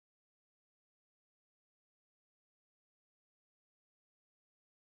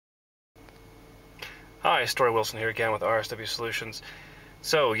Hi, Story Wilson here again with RSW Solutions.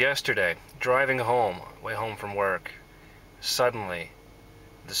 So, yesterday, driving home, way home from work, suddenly,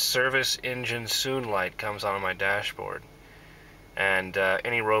 the service engine soon light comes on my dashboard. And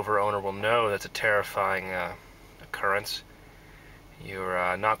any Rover owner will know that's a terrifying occurrence.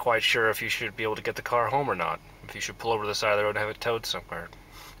 You're not quite sure if you should be able to get the car home or not, if you should pull over to the side of the road and have it towed somewhere.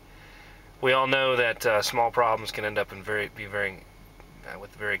 We all know that small problems can end up in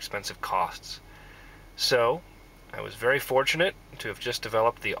with very expensive costs. So, I was very fortunate to have just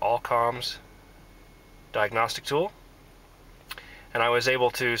developed the Allcoms diagnostic tool, and I was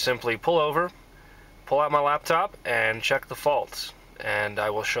able to simply pull over, pull out my laptop, and check the faults. And I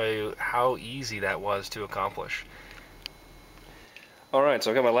will show you how easy that was to accomplish. Alright,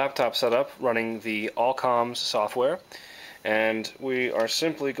 so I've got my laptop set up running the Allcoms software, and we are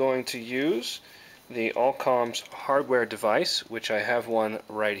simply going to use the Allcoms hardware device, which I have one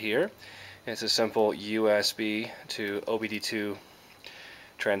right here. It's a simple USB to OBD2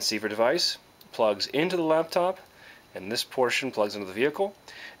 transceiver device. Plugs into the laptop, and this portion plugs into the vehicle,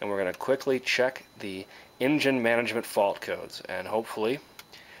 and we're going to quickly check the engine management fault codes, and hopefully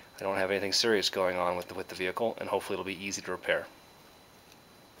I don't have anything serious going on with the vehicle, and hopefully it'll be easy to repair.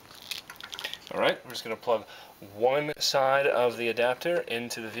 Alright, we're just going to plug one side of the adapter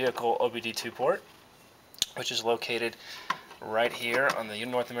into the vehicle OBD2 port, which is located right here on the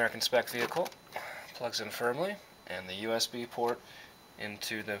North American spec vehicle. Plugs in firmly, and the USB port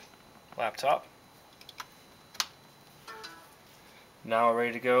into the laptop. Now we're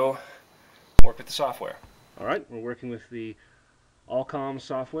ready to go work with the software. Alright, we're working with the Allcoms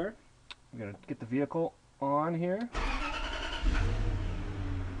software. We're going to get the vehicle on here.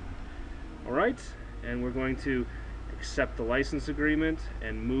 Alright, and we're going to accept the license agreement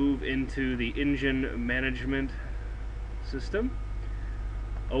and move into the engine management system.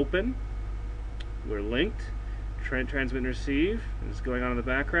 Open. We're linked. Transmit and receive is going on in the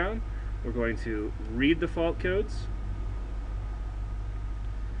background. We're going to read the fault codes.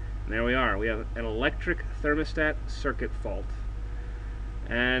 And there we are. We have an electric thermostat circuit fault.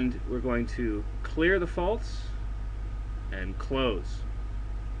 And we're going to clear the faults and close.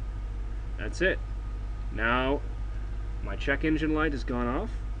 That's it. Now my check engine light has gone off,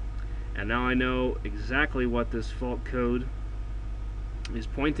 and now I know exactly what this fault code is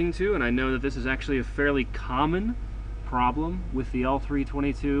pointing to, and I know that this is actually a fairly common problem with the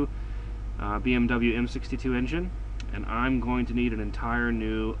L322 BMW M62 engine, and I'm going to need an entire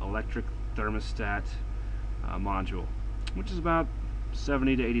new electric thermostat module, which is about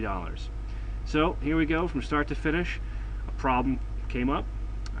 $70 to $80. So here we go, from start to finish. A problem came up.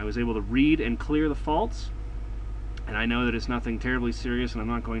 I was able to read and clear the faults, and I know that it's nothing terribly serious, and I'm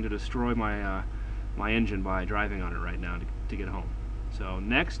not going to destroy my my engine by driving on it right now to get home. So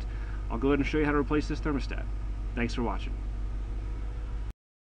next, I'll go ahead and show you how to replace this thermostat. Thanks for watching.